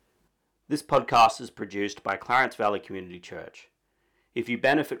This podcast is produced by Clarence Valley Community Church. If you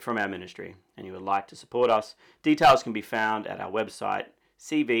benefit from our ministry and you would like to support us, details can be found at our website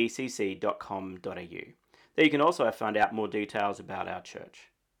cvcc.com.au. There you can also find out more details about our church.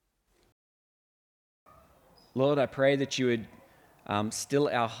 Lord, I pray that you would still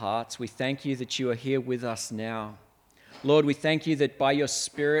our hearts. We thank you that you are here with us now. Lord, we thank you that by your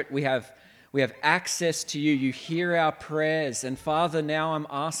Spirit we have access to you. You hear our prayers. And Father, now I'm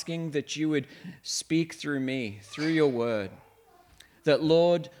asking that you would speak through me, through your word. That,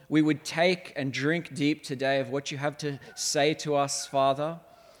 Lord, we would take and drink deep today of what you have to say to us, Father.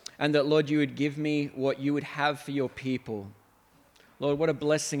 And that, Lord, you would give me what you would have for your people. Lord, what a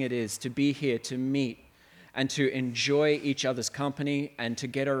blessing it is to be here, to meet, and to enjoy each other's company and to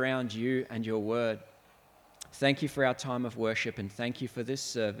get around you and your word. Thank you for our time of worship and thank you for this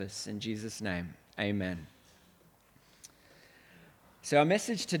service. In Jesus' name, amen. So our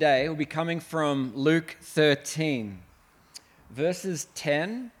message today will be coming from Luke 13, verses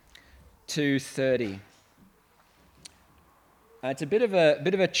 10 to 30. It's a bit of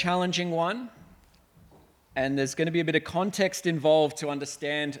a challenging one, and there's going to be a bit of context involved to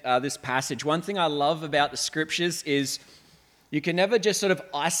understand this passage. One thing I love about the scriptures is you can never just sort of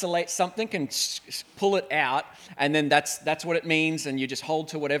isolate something and pull it out, and then that's what it means, and you just hold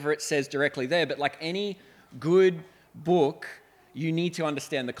to whatever it says directly there. But like any good book, you need to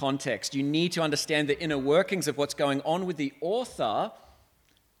understand the context. You need to understand the inner workings of what's going on with the author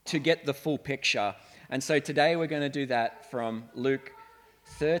to get the full picture. And so today we're going to do that from Luke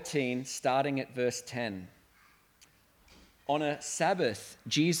 13, starting at verse 10. On a Sabbath,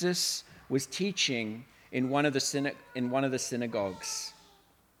 Jesus was teaching in one of the synagogues.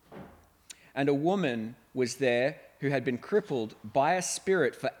 And a woman was there who had been crippled by a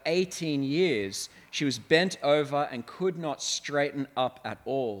spirit for 18 years. She was bent over and could not straighten up at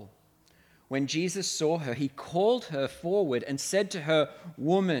all. When Jesus saw her, he called her forward and said to her,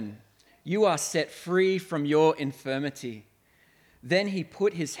 "Woman, you are set free from your infirmity." Then he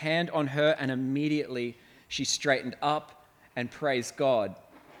put his hand on her, and immediately she straightened up and praised God.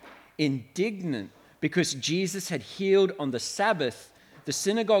 Indignant because Jesus had healed on the Sabbath, the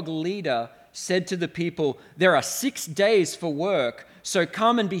synagogue leader said to the people, "There are 6 days for work, so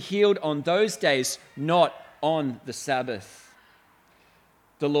come and be healed on those days, not on the Sabbath."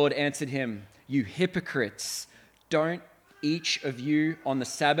 The Lord answered him, "You hypocrites, don't each of you on the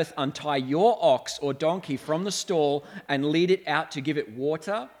Sabbath untie your ox or donkey from the stall and lead it out to give it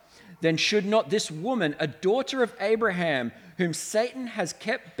water? Then should not this woman, a daughter of Abraham, whom Satan has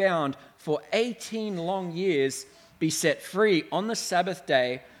kept bound for 18 long years, be set free on the Sabbath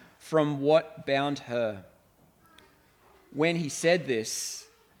day from what bound her?" When he said this,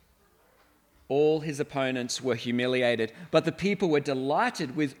 all his opponents were humiliated, but the people were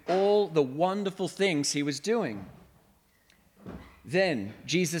delighted with all the wonderful things he was doing. Then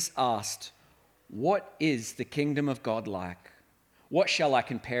Jesus asked, "What is the kingdom of God like? What shall I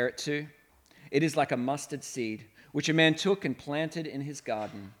compare it to? It is like a mustard seed, which a man took and planted in his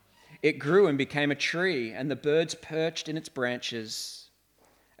garden. It grew and became a tree, and the birds perched in its branches."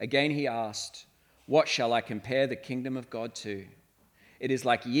 Again he asked, "What shall I compare the kingdom of God to? It is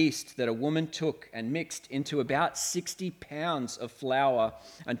like yeast that a woman took and mixed into about 60 pounds of flour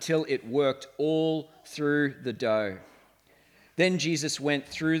until it worked all through the dough." Then Jesus went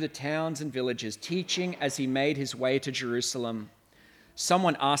through the towns and villages, teaching as he made his way to Jerusalem.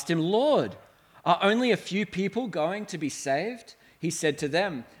 Someone asked him, "Lord, are only a few people going to be saved?" He said to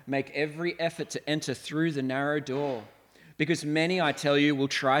them, "Make every effort to enter through the narrow door, because many, I tell you, will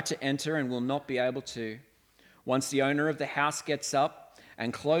try to enter and will not be able to. Once the owner of the house gets up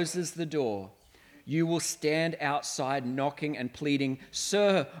and closes the door, you will stand outside knocking and pleading,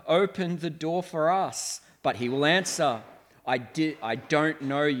 'Sir, open the door for us.' But he will answer, 'I don't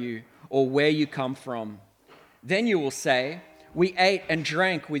know you or where you come from.' Then you will say, 'We ate and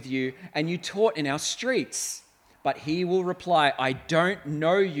drank with you, and you taught in our streets.' But he will reply, 'I don't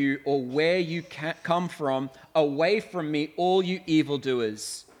know you or where you come from. Away from me, all you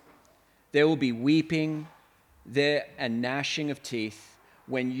evildoers.' There will be weeping there and gnashing of teeth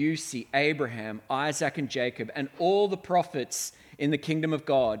when you see Abraham, Isaac, and Jacob, and all the prophets in the kingdom of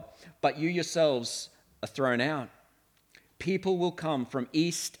God, but you yourselves are thrown out. People will come from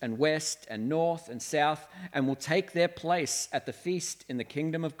east and west and north and south and will take their place at the feast in the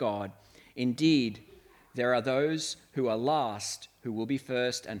kingdom of God. Indeed, there are those who are last who will be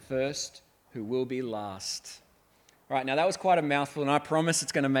first, and first who will be last." All right, now that was quite a mouthful, and I promise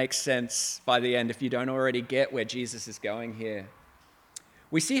it's going to make sense by the end if you don't already get where Jesus is going here.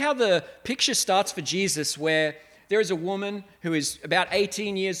 We see how the picture starts for Jesus, where there is a woman who is about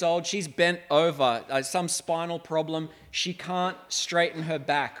 18 years old. She's bent over, some spinal problem. She can't straighten her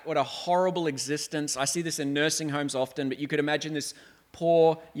back. What a horrible existence. I see this in nursing homes often, but you could imagine this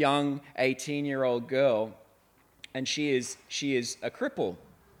poor young 18-year-old girl, and she is a cripple.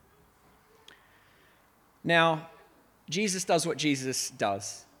 Now, Jesus does what Jesus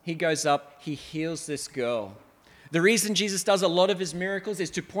does. He goes up, he heals this girl. The reason Jesus does a lot of his miracles is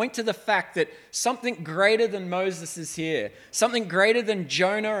to point to the fact that something greater than Moses is here. Something greater than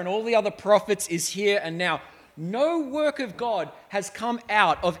Jonah and all the other prophets is here and now. No work of God has come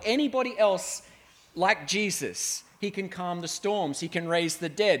out of anybody else like Jesus. He can calm the storms. He can raise the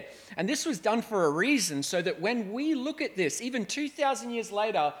dead. And this was done for a reason, so that when we look at this, even 2,000 years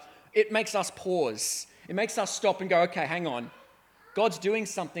later, it makes us pause. It makes us stop and go, okay, hang on. God's doing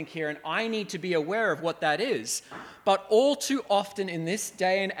something here, and I need to be aware of what that is. But all too often in this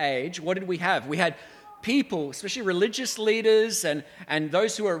day and age, what did we have? We had people, especially religious leaders and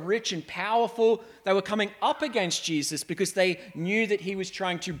those who are rich and powerful, they were coming up against Jesus because they knew that he was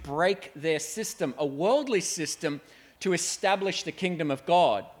trying to break their system, a worldly system, to establish the kingdom of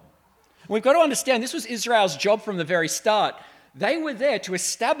God. And we've got to understand this was Israel's job from the very start. They were there to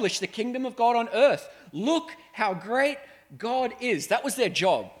establish the kingdom of God on earth. Look how great God is. That was their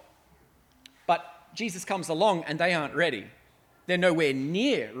job. But Jesus comes along and they aren't ready. They're nowhere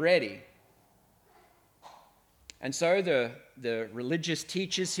near ready. And so the religious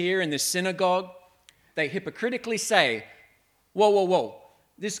teachers here in this synagogue, they hypocritically say, whoa,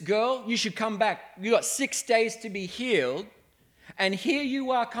 this girl, you should come back. You got 6 days to be healed. And here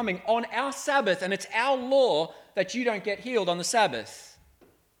you are coming on our Sabbath, and it's our law that you don't get healed on the Sabbath.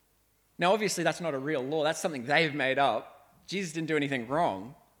 Now, obviously, that's not a real law. That's something they've made up. Jesus didn't do anything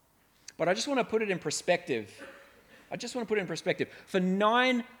wrong. But I just want to put it in perspective. For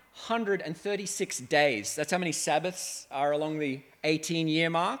 936 days, that's how many Sabbaths are along the 18-year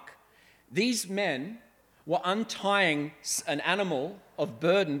mark, these men were untying an animal of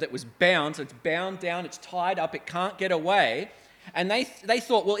burden that was bound. So it's bound down, it's tied up, it can't get away. And they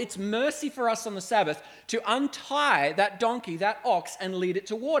thought, well, it's mercy for us on the Sabbath to untie that donkey, that ox, and lead it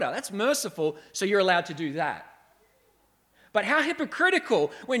to water. That's merciful, so you're allowed to do that. But how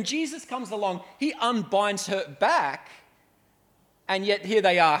hypocritical, when Jesus comes along, he unbinds her back, and yet here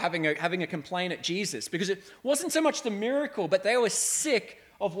they are having a complaint at Jesus, because it wasn't so much the miracle, but they were sick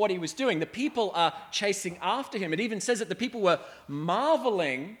of what he was doing. The people are chasing after him. It even says that the people were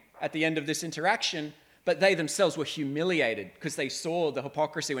marveling at the end of this interaction, but they themselves were humiliated because they saw the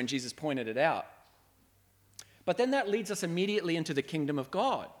hypocrisy when Jesus pointed it out. But then that leads us immediately into the kingdom of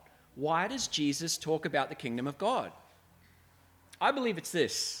God. Why does Jesus talk about the kingdom of God? I believe it's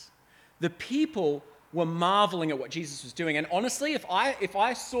this. The people were marveling at what Jesus was doing. And honestly, if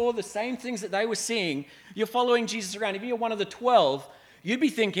I saw the same things that they were seeing, you're following Jesus around, if you're one of the 12, you'd be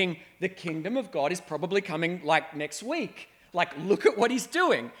thinking, the kingdom of God is probably coming like next week. Like, look at what he's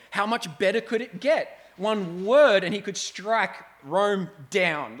doing. How much better could it get? One word and he could strike Rome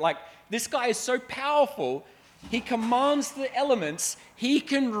down. Like, this guy is so powerful, he commands the elements, he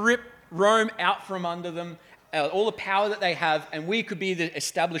can rip Rome out from under them, all the power that they have, and we could be the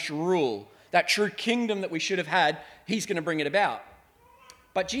established rule. That true kingdom that we should have had, he's going to bring it about.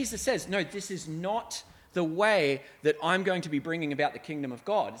 But Jesus says, no, this is not the way that I'm going to be bringing about the kingdom of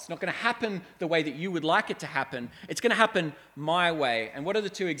God. It's not going to happen the way that you would like it to happen. It's going to happen my way. And what are the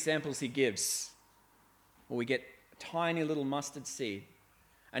two examples he gives? Well, we get a tiny little mustard seed,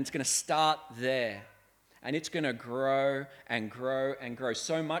 and it's going to start there. And it's going to grow and grow and grow,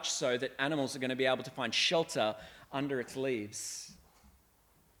 so much so that animals are going to be able to find shelter under its leaves.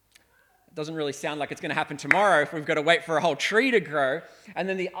 It doesn't really sound like it's going to happen tomorrow if we've got to wait for a whole tree to grow. And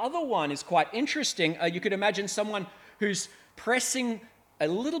then the other one is quite interesting. You could imagine someone who's pressing a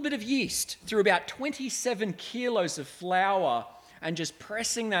little bit of yeast through about 27 kilos of flour and just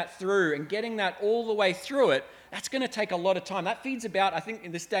pressing that through and getting that all the way through it. That's going to take a lot of time. That feeds about, I think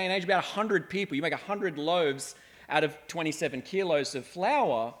in this day and age, about 100 people. You make 100 loaves out of 27 kilos of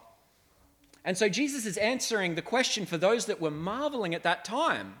flour. And so Jesus is answering the question for those that were marveling at that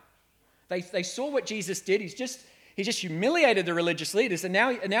time. They saw what Jesus did. He just humiliated the religious leaders. And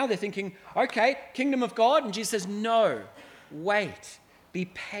now they're thinking, okay, kingdom of God. And Jesus says, no, wait, be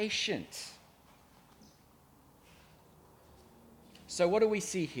patient. So what do we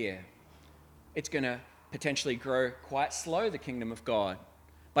see here? It's going to potentially grow quite slow, the kingdom of God,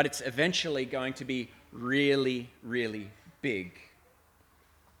 but it's eventually going to be really, really big.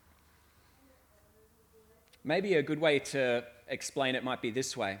 Maybe a good way to explain it might be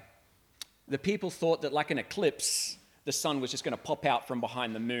this way. The people thought that like an eclipse, the sun was just going to pop out from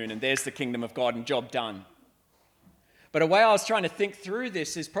behind the moon, and there's the kingdom of God and job done. But a way I was trying to think through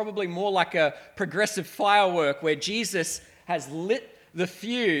this is probably more like a progressive firework where Jesus has lit the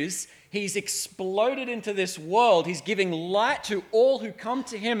fuse. He's exploded into this world. He's giving light to all who come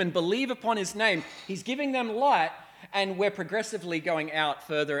to him and believe upon his name. He's giving them light, and we're progressively going out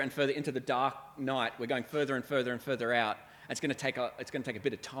further and further into the dark night. We're going further and further and further out. It's going to take a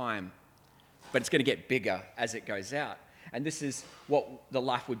bit of time, but it's going to get bigger as it goes out. And this is what the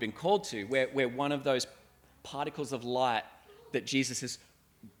life we've been called to. We're one of those particles of light that Jesus has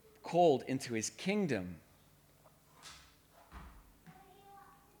called into his kingdom.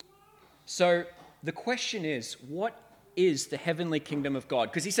 So the question is, what is the heavenly kingdom of God?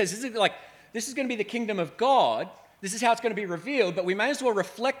 Because he says, this is going to be the kingdom of God. This is how it's going to be revealed, but we may as well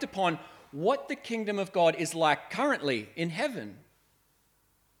reflect upon what the kingdom of God is like currently in heaven.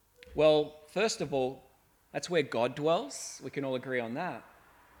 Well, first of all, that's where God dwells. We can all agree on that.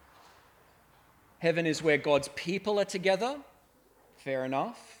 Heaven is where God's people are together. Fair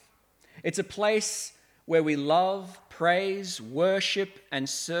enough. It's a place where we love, praise, worship, and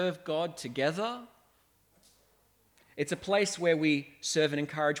serve God together. It's a place where we serve and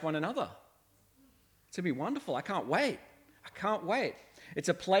encourage one another. It's going to be wonderful. I can't wait. It's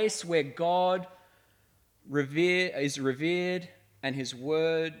a place where God is revered and his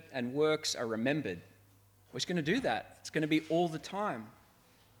word and works are remembered. We're just going to do that. It's going to be all the time.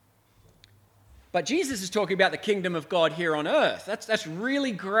 But Jesus is talking about the kingdom of God here on earth. That's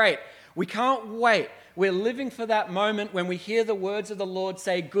really great. We can't wait. We're living for that moment when we hear the words of the Lord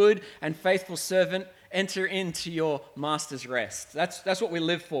say, "Good and faithful servant, enter into your master's rest." That's what we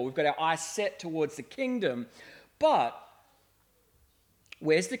live for. We've got our eyes set towards the kingdom. But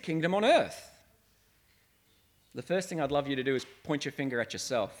where's the kingdom on earth? The first thing I'd love you to do is point your finger at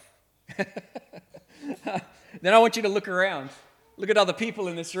yourself. Then I want you to look around. Look at other people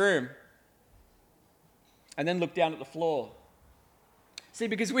in this room. And then look down at the floor. See,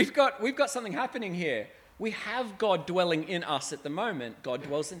 because we've got something happening here. We have God dwelling in us at the moment. God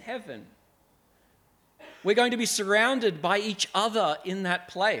dwells in heaven. We're going to be surrounded by each other in that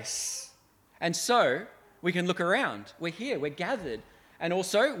place. And so we can look around. We're here, we're gathered. And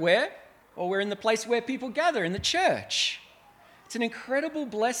also we're in the place where people gather, in the church. It's an incredible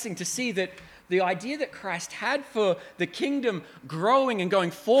blessing to see that the idea that Christ had for the kingdom growing and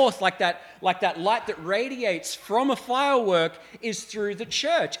going forth like that light that radiates from a firework is through the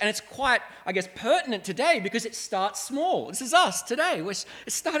church. And it's quite, I guess, pertinent today because it starts small. This is us today. It's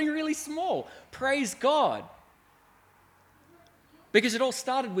starting really small. Praise God. Because it all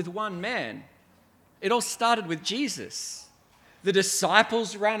started with one man. It all started with Jesus. The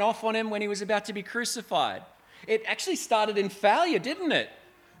disciples ran off on him when he was about to be crucified. It actually started in failure, didn't it?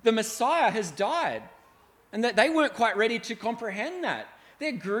 The Messiah has died, and that they weren't quite ready to comprehend that.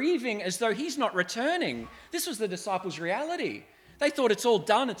 They're grieving as though he's not returning. This was the disciples' reality. They thought it's all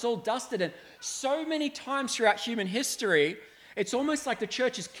done, it's all dusted, and so many times throughout human history, it's almost like the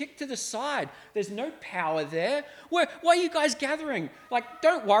church is kicked to the side. There's no power there. Why are you guys gathering?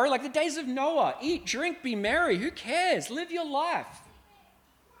 Don't worry, like the days of Noah. Eat, drink, be merry. Who cares? Live your life.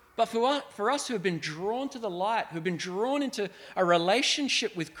 But for us who have been drawn to the light, who have been drawn into a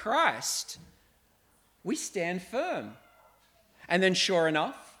relationship with Christ, we stand firm. And then sure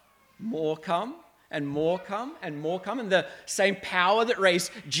enough, more come and more come and more come. And the same power that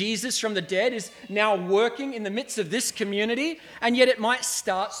raised Jesus from the dead is now working in the midst of this community, and yet it might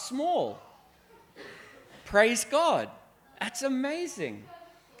start small. Praise God. That's amazing.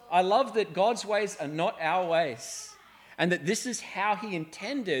 I love that God's ways are not our ways. And that this is how he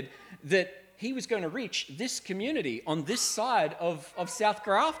intended that he was going to reach this community on this side of South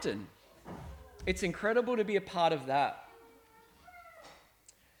Grafton. It's incredible to be a part of that.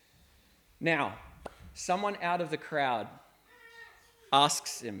 Now, someone out of the crowd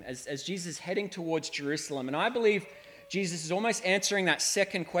asks him, as Jesus is heading towards Jerusalem, and I believe Jesus is almost answering that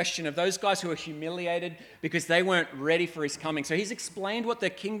second question of those guys who are humiliated because they weren't ready for his coming. So he's explained what the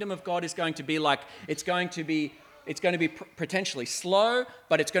kingdom of God is going to be like. It's going to be potentially slow,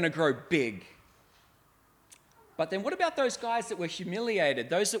 but it's going to grow big. But then what about those guys that were humiliated,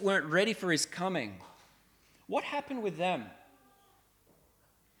 those that weren't ready for his coming? What happened with them?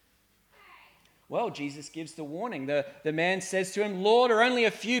 Well, Jesus gives the warning. The man says to him, "Lord, are only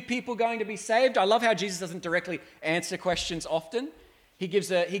a few people going to be saved?" I love how Jesus doesn't directly answer questions often. He gives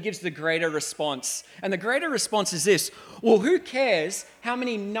the greater response. And the greater response is this: well, who cares how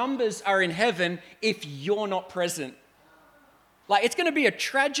many numbers are in heaven if you're not present? It's going to be a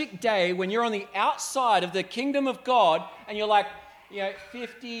tragic day when you're on the outside of the kingdom of God and you're like,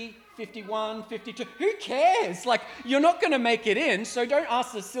 50, 51, 52. Who cares? Like, you're not going to make it in, so don't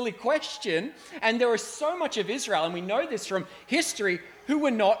ask the silly question. And there is so much of Israel, and we know this from history, who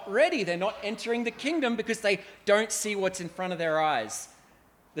were not ready. They're not entering the kingdom because they don't see what's in front of their eyes.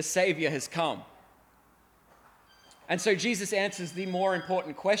 The Savior has come. And so Jesus answers the more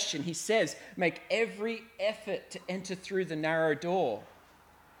important question. He says, make every effort to enter through the narrow door.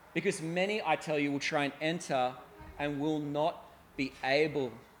 Because many, I tell you, will try and enter and will not be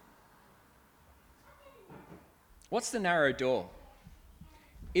able. What's the narrow door?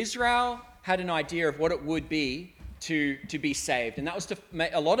 Israel had an idea of what it would be to be saved. And that was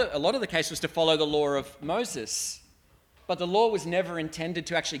a lot of the case was to follow the law of Moses. But the law was never intended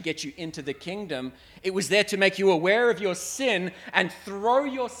to actually get you into the kingdom. It was there to make you aware of your sin and throw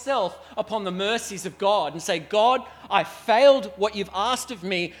yourself upon the mercies of God and say, God, I failed what you've asked of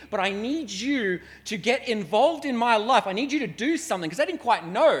me, but I need you to get involved in my life. I need you to do something, because they didn't quite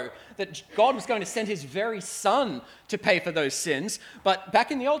know that God was going to send his very son to pay for those sins. But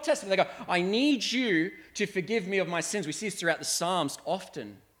back in the Old Testament, they go, I need you to forgive me of my sins. We see this throughout the Psalms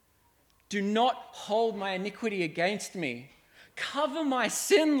often. Do not hold my iniquity against me. Cover my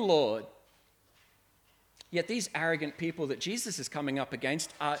sin, Lord. Yet these arrogant people that Jesus is coming up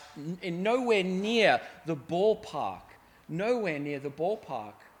against are nowhere near the ballpark. Nowhere near the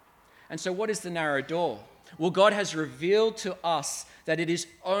ballpark. And so what is the narrow door? Well, God has revealed to us that it is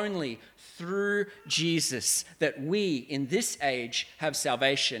only through Jesus that we in this age have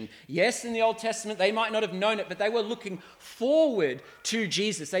salvation. Yes, in the Old Testament, they might not have known it, but they were looking forward to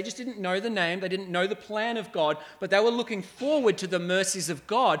Jesus. They just didn't know the name. They didn't know the plan of God, but they were looking forward to the mercies of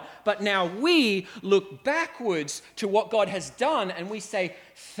God. But now we look backwards to what God has done, and we say,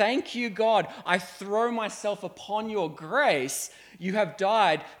 thank you, God. I throw myself upon your grace. You have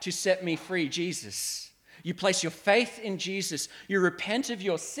died to set me free, Jesus. You place your faith in Jesus. You repent of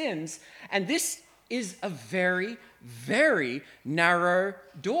your sins. And this is a very, very narrow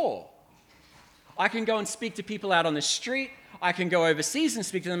door. I can go and speak to people out on the street. I can go overseas and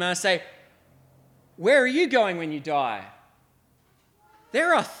speak to them and I say, where are you going when you die?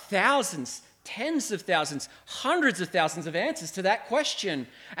 There are thousands, tens of thousands, hundreds of thousands of answers to that question.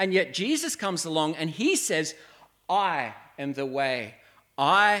 And yet Jesus comes along and he says, I am the way.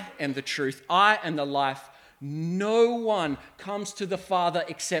 I am the truth. I am the life. No one comes to the Father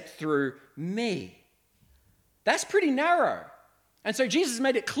except through me. That's pretty narrow. And so Jesus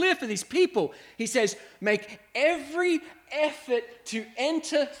made it clear for these people. He says, make every effort to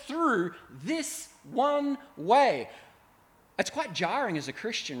enter through this one way. It's quite jarring as a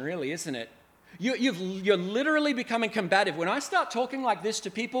Christian, really, isn't it? You're literally becoming combative. When I start talking like this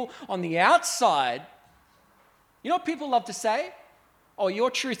to people on the outside, you know what people love to say? Oh,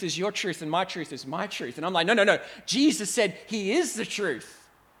 your truth is your truth and my truth is my truth. And I'm like, no. Jesus said he is the truth.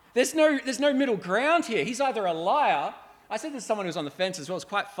 There's no middle ground here. He's either a liar. I said this to someone who was on the fence as well. It's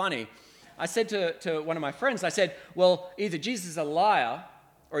quite funny. I said to one of my friends, I said, well, either Jesus is a liar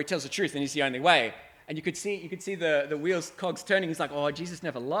or he tells the truth and he's the only way. And you could see the wheels, cogs turning. He's like, oh, Jesus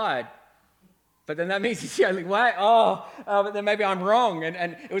never lied. But then that means he's the only way. But then maybe I'm wrong.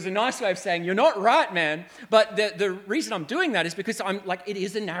 And it was a nice way of saying, you're not right, man. But the reason I'm doing that is because I'm like, it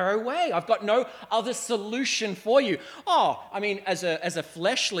is a narrow way. I've got no other solution for you. As a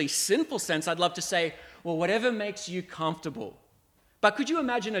fleshly, sinful sense, I'd love to say, well, whatever makes you comfortable. But could you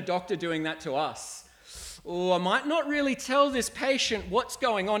imagine a doctor doing that to us? Oh, I might not really tell this patient what's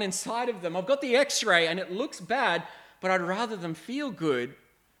going on inside of them. I've got the x-ray and it looks bad, but I'd rather them feel good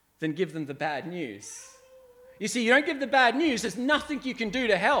than give them the bad news. You see, you don't give the bad news, there's nothing you can do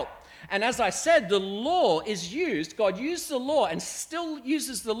to help. And as I said, the law is used, God used the law and still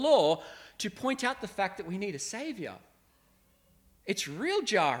uses the law to point out the fact that we need a savior. It's real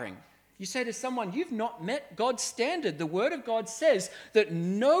jarring. You say to someone, you've not met God's standard. The word of God says that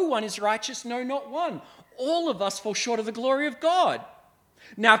no one is righteous, no, not one. All of us fall short of the glory of God.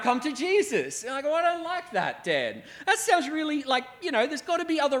 Now come to Jesus. And I go, I don't like that, Dan. That sounds really like, there's got to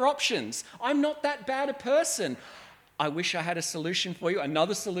be other options. I'm not that bad a person. I wish I had a solution for you,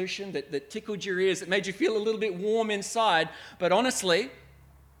 another solution that tickled your ears, that made you feel a little bit warm inside. But honestly,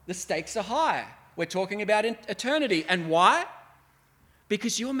 the stakes are high. We're talking about eternity. And why?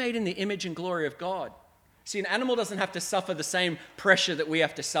 Because you're made in the image and glory of God. See, an animal doesn't have to suffer the same pressure that we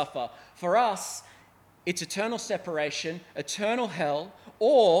have to suffer. For us, it's eternal separation, eternal hell,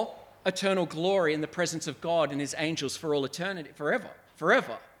 or eternal glory in the presence of God and his angels for all eternity,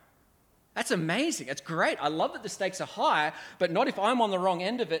 forever. That's amazing. It's great. I love that the stakes are high, but not if I'm on the wrong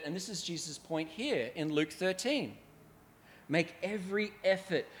end of it. And this is Jesus' point here in Luke 13. Make every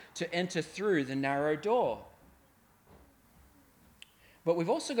effort to enter through the narrow door. But we've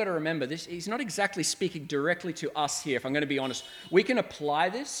also got to remember this, he's not exactly speaking directly to us here, if I'm going to be honest. We can apply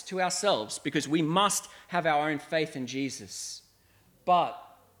this to ourselves because we must have our own faith in Jesus. But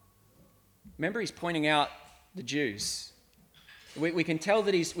remember, he's pointing out the Jews. We can tell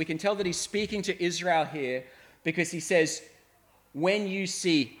that he's speaking to Israel here because he says, when you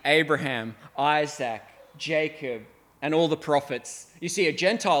see Abraham, Isaac, Jacob, and all the prophets, you see a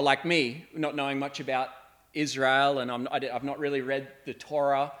Gentile like me, not knowing much about Israel, and I've not really read the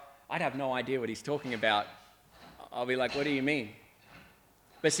Torah, I'd have no idea what he's talking about. I'll be like, what do you mean?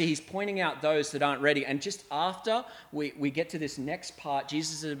 But see, he's pointing out those that aren't ready. And just after we get to this next part,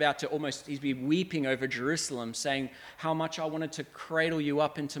 Jesus is about to he's been weeping over Jerusalem, saying how much I wanted to cradle you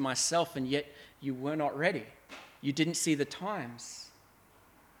up into myself, and yet you were not ready. You didn't see the times.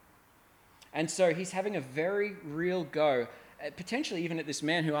 And so he's having a very real go, potentially even at this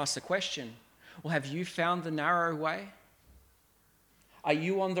man who asked the question, well, have you found the narrow way? Are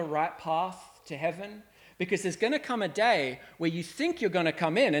you on the right path to heaven? Because there's going to come a day where you think you're going to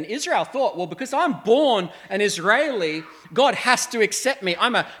come in. And Israel thought, well, because I'm born an Israeli, God has to accept me.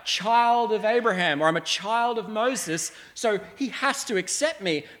 I'm a child of Abraham, or I'm a child of Moses, so he has to accept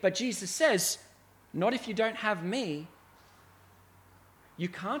me. But Jesus says, not if you don't have me. You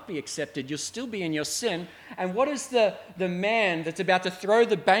can't be accepted. You'll still be in your sin. And what does the man that's about to throw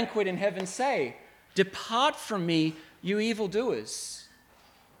the banquet in heaven say? Depart from me, you evildoers.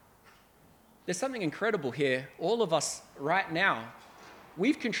 There's something incredible here. All of us right now,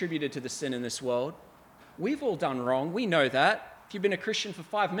 we've contributed to the sin in this world. We've all done wrong. We know that. If you've been a Christian for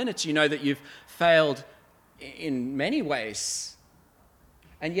 5 minutes, you know that you've failed in many ways.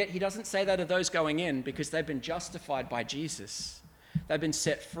 And yet he doesn't say that of those going in because they've been justified by Jesus. They've been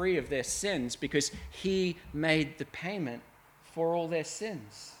set free of their sins because he made the payment for all their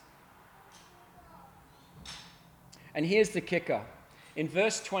sins. And here's the kicker. In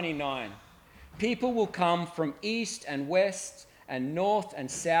verse 29, people will come from east and west and north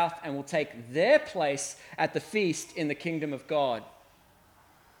and south and will take their place at the feast in the kingdom of God.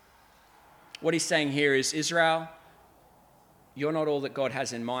 What he's saying here is, Israel, you're not all that God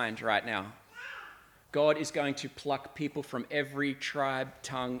has in mind right now. God is going to pluck people from every tribe,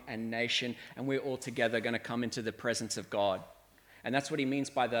 tongue, and nation, and we're all together going to come into the presence of God. And that's what he means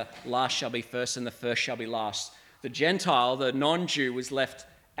by the last shall be first and the first shall be last. The Gentile, the non-Jew, was left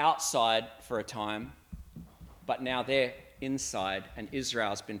outside for a time, but now they're inside, and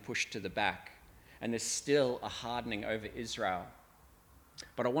Israel's been pushed to the back. And there's still a hardening over Israel.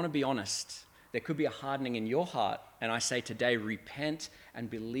 But I want to be honest. There could be a hardening in your heart, and I say today, repent and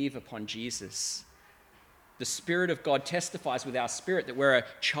believe upon Jesus. The Spirit of God testifies with our spirit that we're a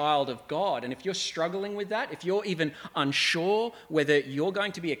child of God. And if you're struggling with that, if you're even unsure whether you're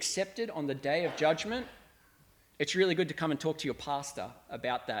going to be accepted on the day of judgment, it's really good to come and talk to your pastor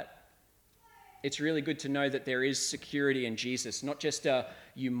about that. It's really good to know that there is security in Jesus, not just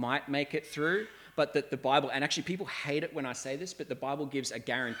you might make it through, but that the Bible, and actually people hate it when I say this, but the Bible gives a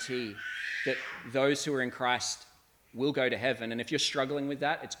guarantee that those who are in Christ will go to heaven. And if you're struggling with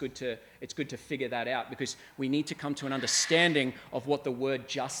that, it's good to figure that out, because we need to come to an understanding of what the word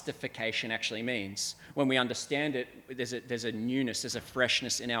justification actually means. When we understand it, there's a newness, there's a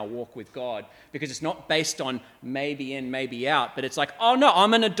freshness in our walk with God, because it's not based on maybe in, maybe out, but it's like, oh no,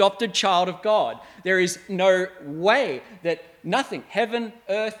 I'm an adopted child of God. There is no way that nothing, heaven,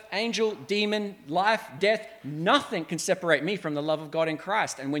 earth, angel, demon, life, death, nothing can separate me from the love of God in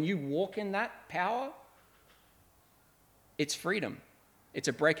Christ. And when you walk in that power, it's freedom. It's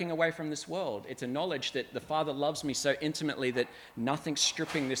a breaking away from this world. It's a knowledge that the Father loves me so intimately that nothing's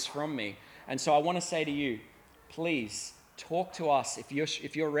stripping this from me. And so I want to say to you, please talk to us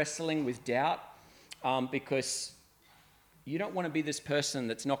if you're wrestling with doubt, because you don't want to be this person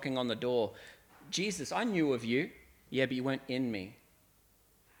that's knocking on the door. Jesus, I knew of you. Yeah, but you weren't in me.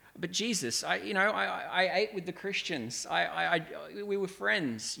 But Jesus, I ate with the Christians. We were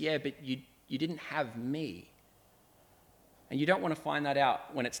friends. Yeah, but you didn't have me. And you don't want to find that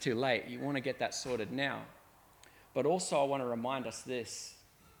out when it's too late. You want to get that sorted now. But also I want to remind us this,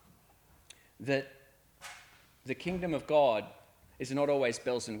 that the kingdom of God is not always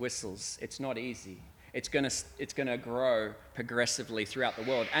bells and whistles. It's not easy. It's going to grow progressively throughout the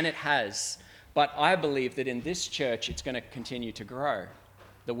world, and it has. But I believe that in this church, it's going to continue to grow.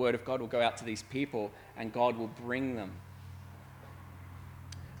 The word of God will go out to these people, and God will bring them.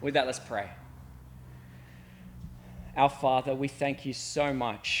 With that, let's pray. Our Father, we thank you so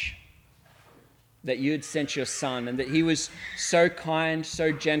much that you had sent your Son, and that he was so kind,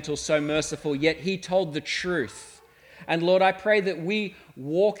 so gentle, so merciful, yet he told the truth. And Lord, I pray that we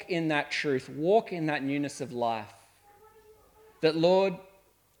walk in that truth, walk in that newness of life. That, Lord,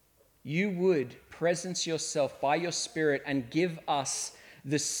 you would presence yourself by your Spirit and give us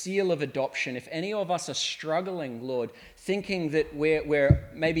the seal of adoption. If any of us are struggling, Lord, thinking that we're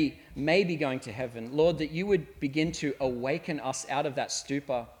maybe going to heaven, Lord, that you would begin to awaken us out of that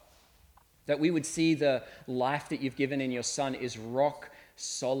stupor, that we would see the life that you've given in your Son is rock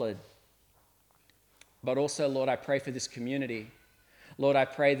solid. But also, Lord, I pray for this community. Lord, I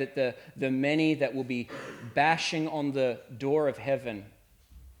pray that the many that will be bashing on the door of heaven,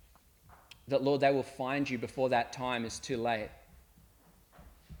 that, Lord, they will find you before that time is too late,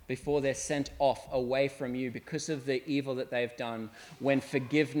 before they're sent off away from you because of the evil that they've done, when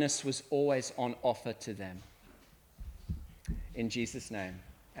forgiveness was always on offer to them. In Jesus' name,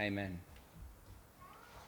 amen.